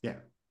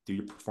 do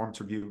your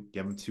performance review,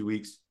 give them 2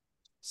 weeks,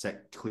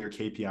 set clear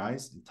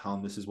KPIs and tell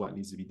them this is what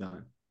needs to be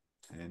done.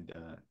 And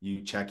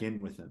you check in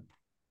with them,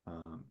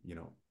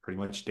 pretty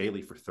much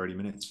daily for 30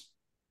 minutes.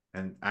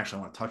 And actually,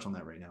 I want to touch on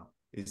that right now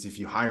is if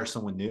you hire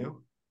someone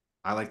new,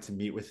 I like to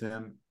meet with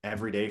them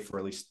every day for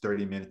at least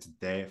 30 minutes a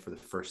day for the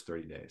first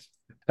 30 days.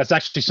 That's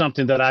actually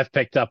something that I've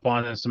picked up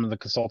on in some of the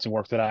consulting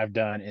work that I've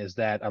done is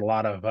that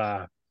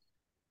I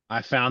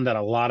found that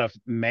a lot of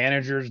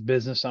managers,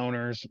 business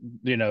owners,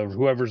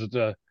 whoever's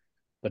the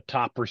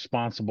top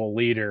responsible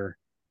leader,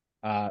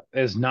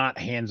 is not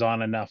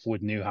hands-on enough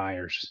with new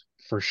hires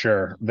for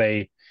sure.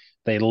 They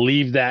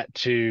leave that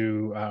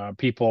to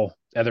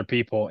other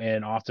people,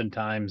 and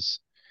oftentimes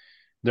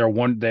they're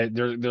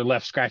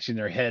left scratching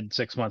their head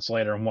 6 months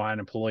later on why an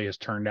employee has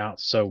turned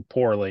out so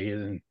poorly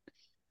and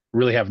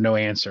really have no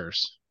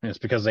answers. And it's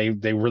because they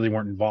really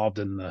weren't involved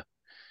in the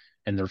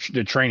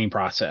training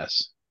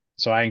process.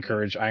 So I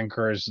encourage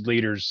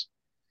leaders,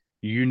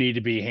 you need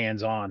to be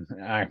hands-on.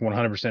 I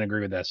 100%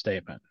 agree with that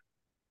statement.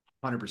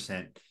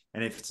 100%.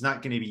 And if it's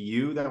not going to be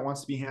you that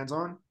wants to be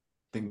hands-on,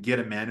 then get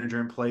a manager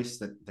in place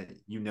that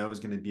is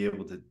going to be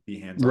able to be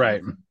hands-on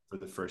Right. for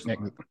the first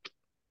month.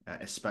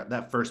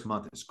 That first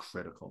month is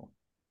critical.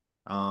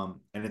 And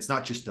it's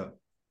not just to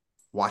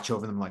watch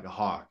over them like a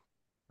hawk,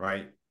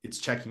 right? It's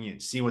checking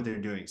in, see what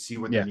they're doing, see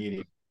what they're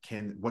needing.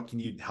 What can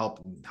you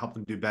help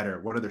them do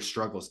better? What are their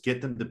struggles?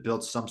 Get them to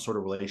build some sort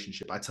of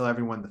relationship. I tell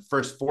everyone the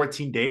first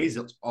 14 days,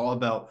 it's all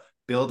about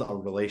build a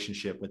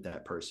relationship with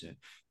that person.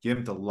 Get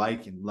them to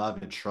like and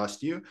love and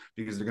trust you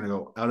because they're going to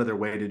go out of their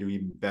way to do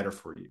even better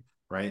for you.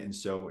 right? And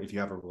so if you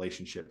have a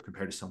relationship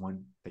compared to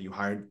someone that you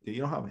hired that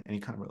you don't have any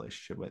kind of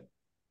relationship with.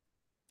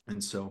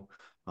 And so,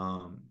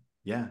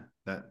 yeah,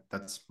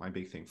 that's my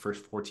big thing.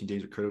 First 14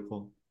 days are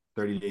critical,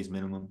 30 days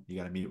minimum. You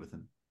got to meet with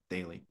them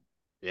daily.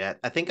 Yeah,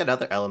 I think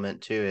another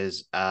element too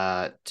is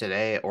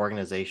today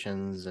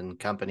organizations and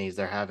companies,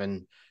 they're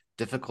having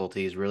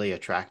difficulties really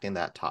attracting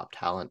that top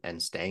talent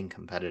and staying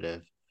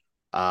competitive.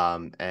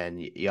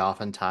 And you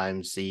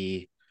oftentimes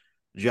see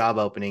job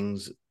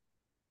openings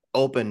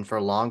open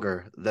for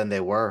longer than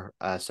they were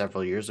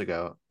several years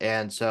ago.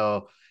 And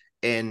so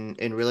in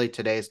really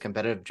today's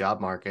competitive job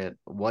market,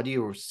 what do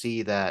you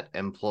see that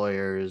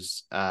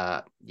employers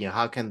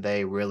how can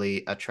they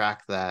really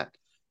attract that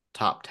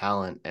top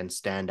talent and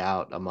stand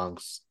out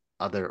amongst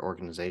other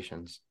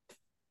organizations?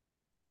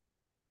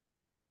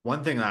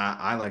 One thing that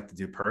I like to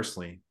do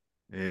personally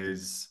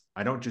is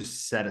I don't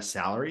just set a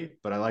salary,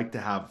 but I like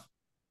to have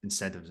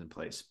incentives in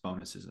place,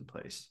 bonuses in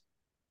place.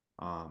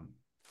 Um,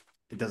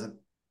 it doesn't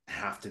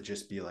have to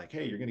just be like,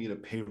 hey, you're going to get a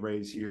pay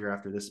raise here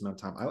after this amount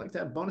of time. I like to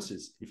have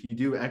bonuses. If you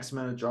do X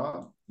amount of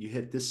job, you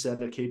hit this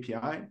set of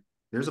KPI,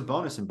 there's a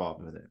bonus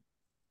involved with it.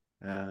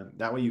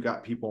 That way you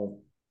got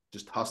people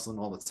just hustling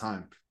all the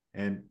time.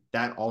 And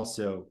that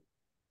also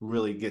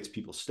really gets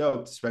people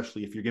stoked,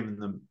 especially if you're giving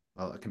them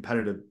a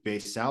competitive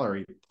base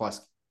salary plus,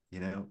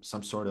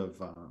 some sort of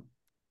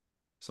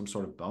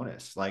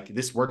bonus. Like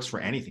this works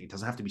for anything. It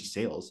doesn't have to be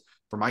sales.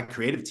 For my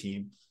creative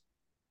team,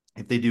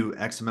 if they do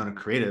X amount of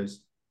creatives,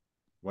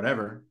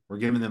 whatever, we're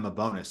giving them a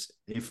bonus.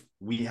 If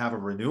we have a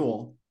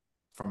renewal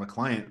from a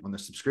client on the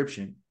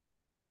subscription,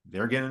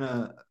 they're getting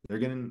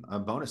a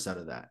bonus out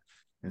of that.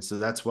 And so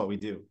that's what we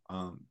do.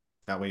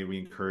 That way we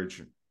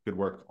encourage good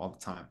work all the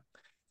time.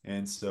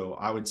 And so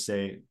I would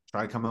say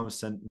try to come up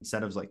with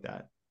incentives like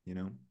that,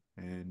 and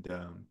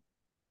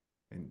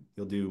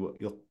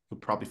you'll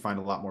probably find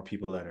a lot more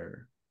people that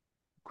are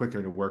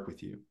quicker to work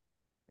with you.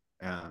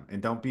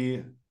 And don't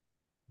be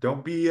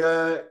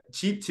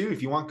cheap too.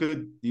 If you want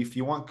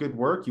good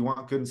work, you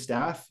want good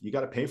staff, you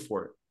got to pay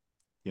for it.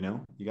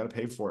 You got to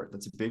pay for it.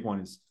 That's a big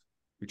one. Is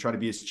we try to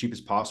be as cheap as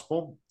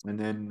possible, and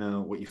then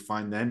what you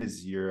find then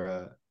is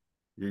you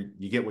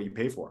get what you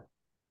pay for.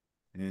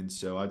 And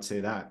so I'd say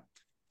that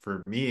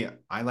for me,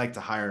 I like to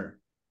hire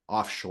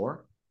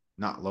offshore,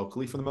 not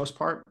locally for the most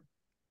part,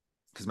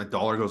 because my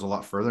dollar goes a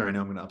lot further. I know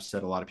I'm going to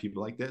upset a lot of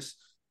people like this,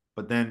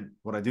 but then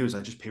what I do is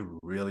I just pay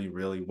really,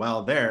 really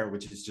well there,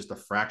 which is just a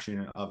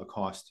fraction of a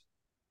cost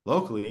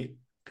locally,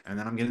 and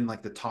then I'm getting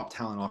like the top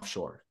talent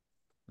offshore.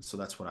 And so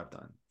that's what I've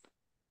done,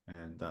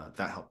 and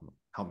that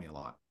helped me a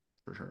lot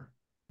for sure.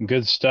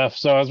 Good stuff.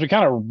 So as we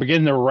kind of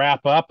begin to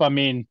wrap up, I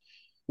mean,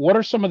 what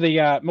are some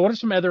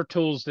other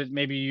tools that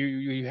maybe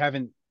you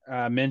haven't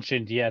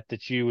mentioned yet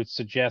that you would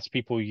suggest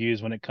people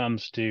use when it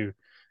comes to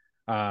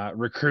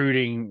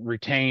recruiting,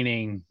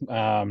 retaining?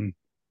 You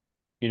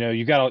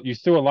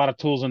threw a lot of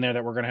tools in there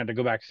that we're going to have to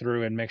go back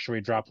through and make sure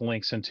we drop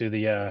links into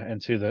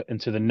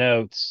the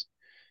notes.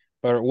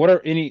 But what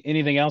are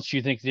anything else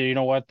you think that, you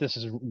know what, this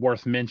is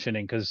worth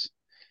mentioning? Because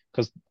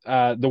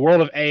the world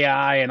of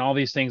AI and all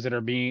these things that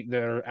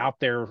are out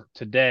there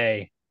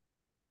today,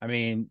 I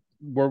mean,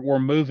 we're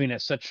moving at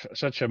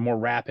such a more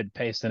rapid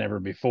pace than ever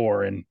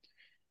before. And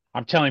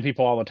I'm telling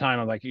people all the time,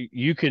 I'm like,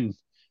 you can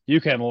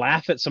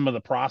laugh at some of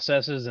the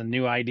processes and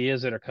new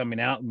ideas that are coming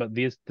out, but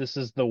this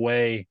is the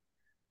way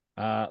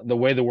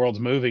the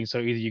world's moving. So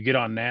either you get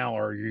on now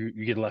or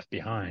you get left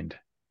behind.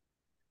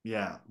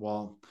 Yeah,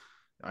 well,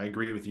 I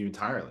agree with you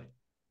entirely.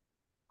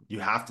 You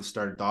have to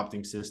start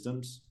adopting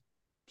systems,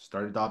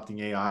 start adopting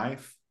AI,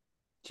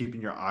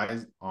 keeping your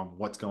eyes on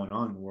what's going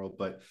on in the world.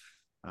 But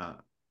uh,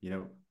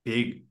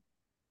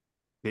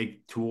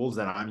 big tools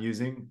that I'm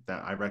using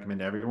that I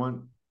recommend to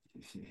everyone.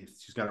 If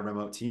you've got a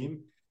remote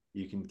team,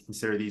 you can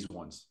consider these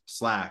ones: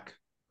 Slack,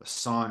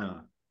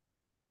 Asana,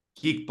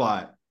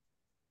 Geekbot,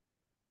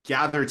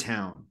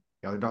 Gather.town,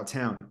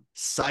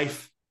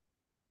 Cyphe,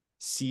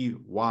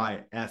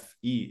 CYFE.com.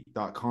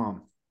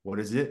 What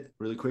is it?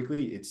 Really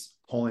quickly, it's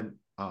pulling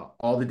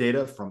all the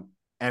data from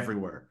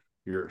everywhere.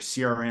 Your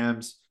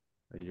CRMs,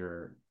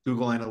 your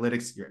Google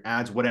Analytics, your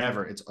ads,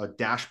 whatever. It's a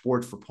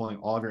dashboard for pulling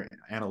all of your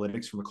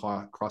analytics from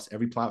across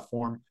every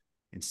platform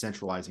and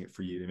centralizing it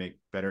for you to make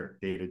better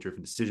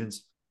data-driven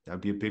decisions. That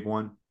would be a big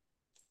one.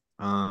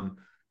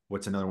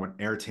 What's another one?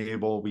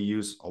 Airtable we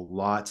use a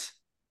lot.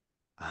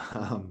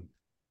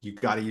 You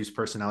got to use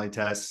personality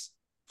tests,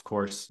 of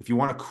course. If you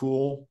want a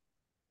cool,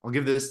 I'll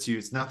give this to you.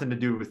 It's nothing to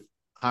do with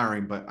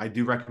hiring, but I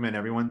do recommend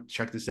everyone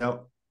check this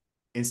out.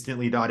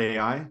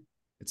 Instantly.ai.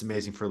 It's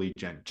amazing for lead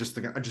gen. I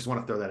just want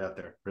to throw that out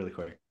there really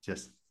quick.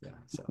 Just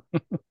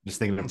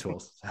thinking of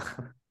tools.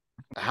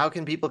 How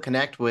can people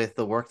connect with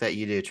the work that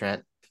you do,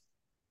 Trent?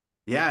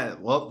 Yeah,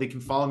 well, they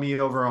can follow me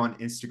over on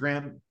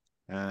Instagram.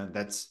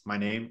 That's my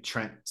name,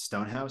 Trent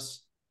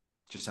Stonehouse.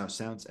 Just how it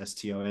sounds,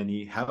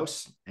 Stone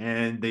house.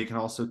 And they can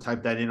also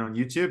type that in on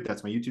YouTube.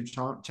 That's my YouTube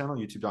channel,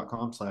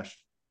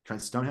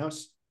 youtube.com/Trent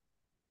Stonehouse.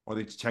 Or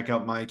they can check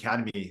out my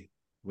academy,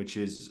 which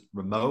is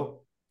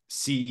remote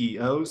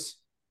CEOs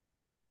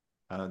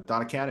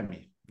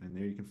 .academy. And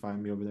there you can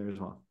find me over there as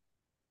well.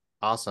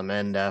 Awesome.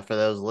 And for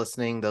those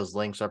listening, those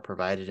links are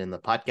provided in the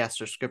podcast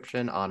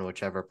description on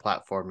whichever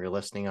platform you're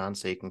listening on.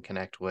 So you can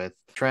connect with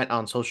Trent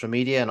on social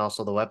media and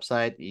also the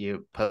website.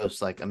 You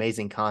post like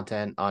amazing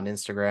content on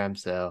Instagram.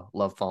 So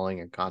love following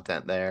your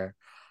content there.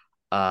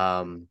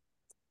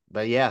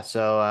 But yeah,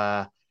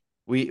 so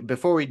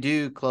before we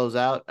do close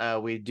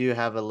out, we do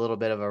have a little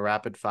bit of a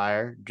rapid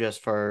fire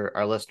just for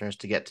our listeners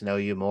to get to know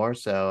you more.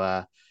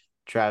 So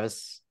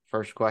Travis,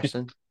 first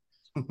question.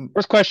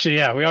 First question,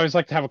 yeah, we always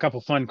like to have a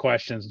couple fun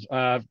questions.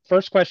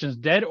 First question is,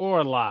 dead or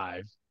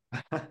alive,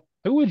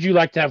 who would you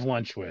like to have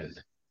lunch with?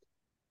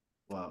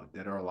 Well,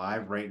 dead or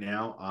alive right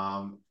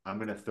now. I'm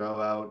gonna throw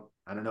out.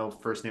 I don't know.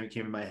 First name that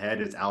came in my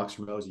head is Alex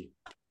Ramosi.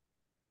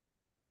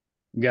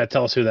 You gotta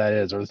tell us who that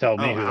is, or tell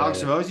me Oh, who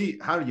Alex that is.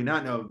 Ramosi. How do you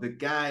not know? The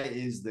guy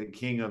is the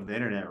king of the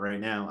internet right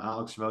now.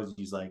 Alex Ramosi.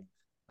 He's like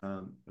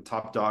a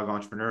top dog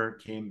entrepreneur.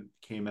 Came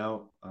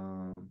out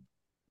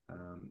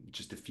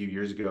just a few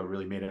years ago.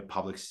 Really made a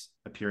public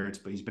appearance,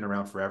 but he's been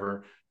around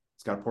forever.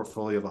 He's got a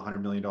portfolio of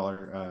 $100 million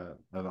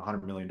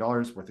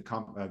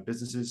worth of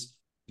businesses.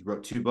 He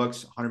wrote 2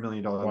 books, $100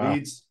 million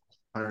leads,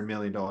 $100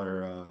 million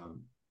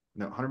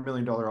 $100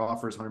 million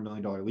offers, $100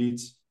 million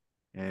leads,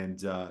 and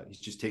he's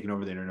just taken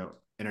over the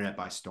internet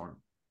by storm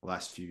the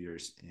last few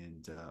years,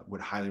 and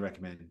would highly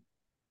recommend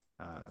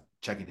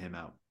checking him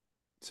out.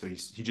 So he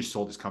just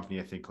sold his company,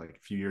 I think, like a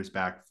few years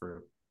back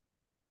for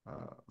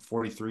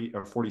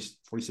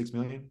 46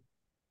 million.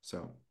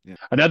 So yeah.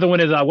 Another one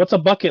is what's a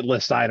bucket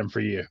list item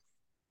for you?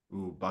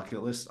 Ooh,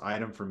 bucket list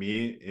item for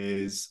me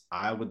is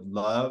I would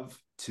love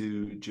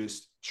to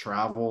just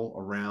travel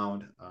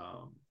around.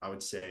 I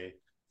would say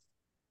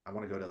I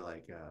want to go to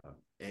like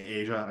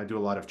Asia. I do a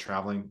lot of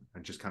traveling. I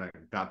just kind of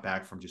got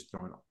back from just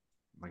throwing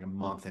like a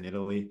month in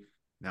Italy.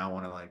 Now I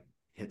want to like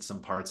hit some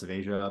parts of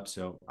Asia up.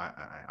 So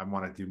I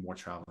want to do more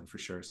traveling for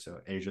sure. So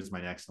Asia is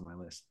my next on my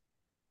list.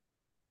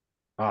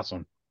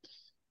 Awesome.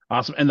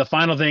 And the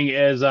final thing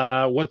is,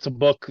 what's a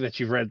book that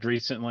you've read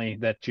recently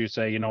that you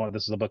say, you know what,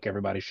 this is a book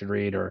everybody should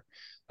read, or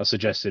a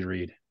suggested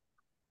read?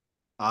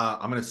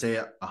 I'm going to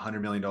say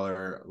 $100 million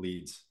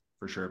Leads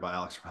for sure by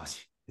Alex Ramosi.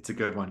 It's a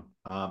good one.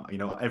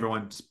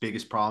 Everyone's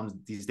biggest problems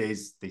these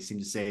days, they seem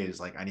to say, is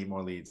like, I need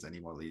more leads.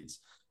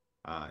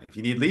 If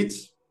you need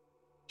leads,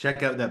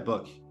 check out that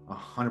book.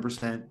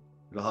 100%.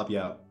 It'll help you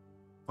out,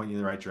 point you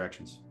in the right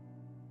directions.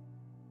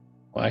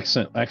 Well,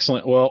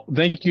 excellent. Well,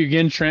 thank you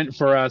again, Trent,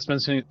 for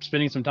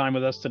spending some time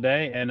with us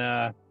today, and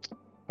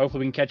hopefully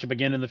we can catch up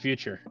again in the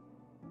future.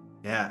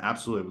 Yeah,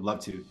 absolutely. Would love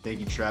to.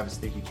 Thank you, Travis.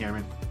 Thank you,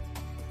 Cameron.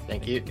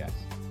 Thank you, guys.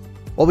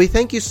 Well, we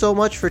thank you so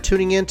much for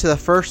tuning in to the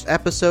first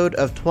episode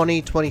of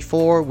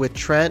 2024 with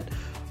Trent.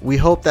 We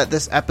hope that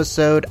this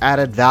episode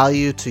added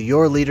value to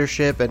your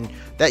leadership and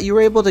that you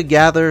were able to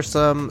gather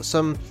some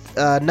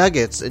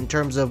nuggets in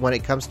terms of when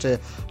it comes to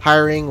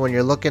hiring, when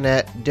you're looking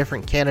at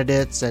different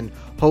candidates, and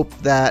hope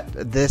that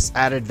this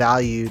added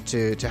value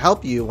to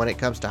help you when it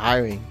comes to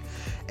hiring.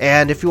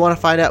 And if you want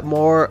to find out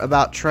more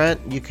about Trent,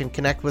 you can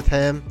connect with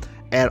him,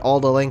 and all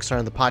the links are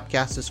in the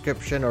podcast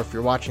description, or if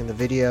you're watching the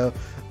video,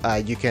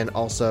 you can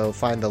also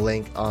find the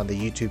link on the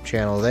YouTube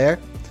channel there.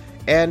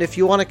 And if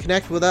you want to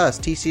connect with us,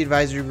 TC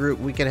Advisory Group,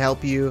 we can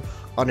help you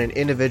on an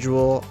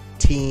individual,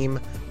 team,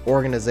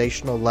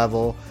 organizational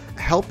level,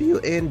 help you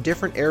in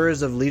different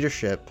areas of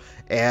leadership.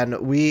 And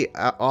we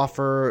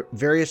offer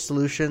various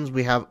solutions.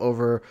 We have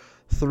over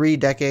 4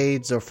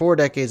 decades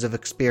of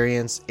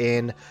experience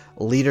in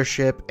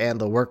leadership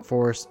and the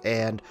workforce,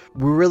 and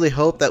we really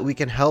hope that we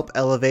can help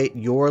elevate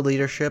your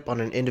leadership on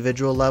an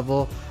individual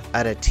level,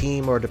 at a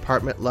team or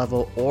department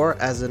level, or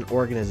as an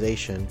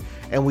organization.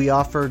 And we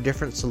offer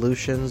different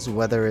solutions,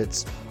 whether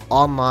it's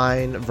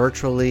online,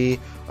 virtually,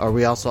 or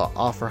we also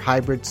offer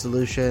hybrid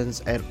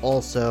solutions, and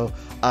also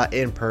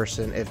in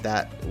person if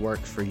that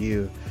works for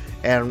you.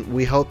 And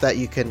we hope that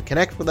you can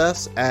connect with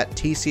us at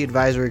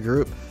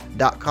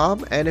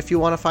tcadvisorygroup.com, and if you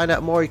want to find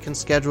out more, you can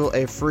schedule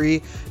a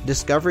free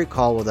discovery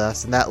call with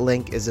us, and that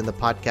link is in the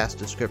podcast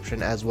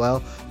description as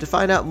well, to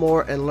find out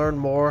more and learn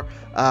more,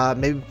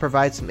 maybe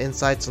provide some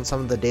insights on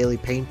some of the daily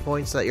pain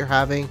points that you're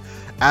having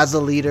as a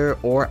leader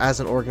or as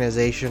an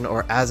organization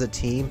or as a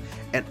team.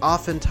 And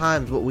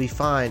oftentimes what we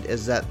find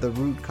is that the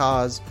root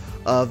cause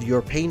of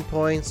your pain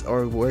points,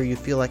 or where you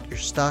feel like you're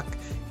stuck,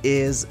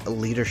 is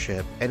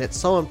leadership. And it's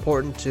so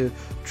important to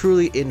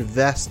truly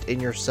invest in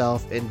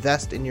yourself,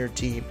 invest in your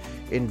team,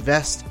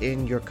 invest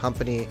in your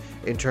company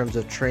in terms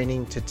of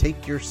training to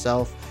take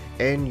yourself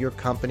and your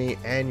company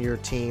and your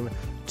team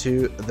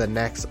to the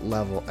next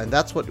level. And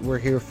that's what we're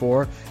here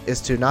for,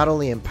 is to not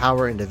only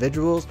empower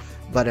individuals,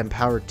 but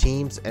empower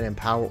teams and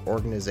empower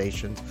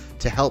organizations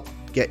to help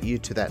get you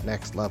to that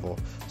next level.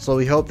 So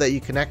we hope that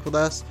you connect with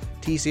us,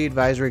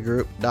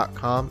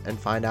 tcadvisorygroup.com, and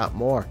find out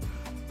more.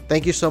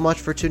 Thank you so much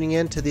for tuning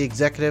in to the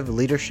Executive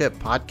Leadership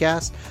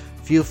Podcast.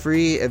 Feel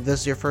free, if this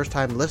is your first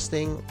time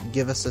listening,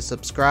 give us a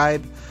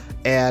subscribe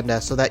and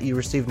so that you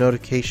receive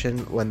notification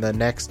when the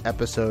next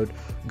episode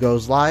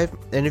goes live.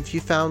 And if you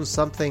found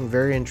something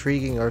very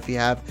intriguing, or if you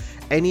have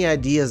any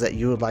ideas that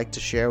you would like to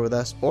share with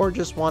us, or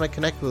just want to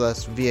connect with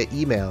us via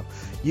email,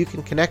 you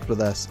can connect with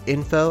us,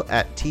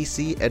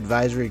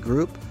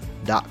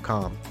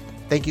 info@tcadvisorygroup.com.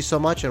 Thank you so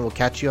much, and we'll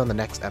catch you on the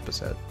next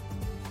episode.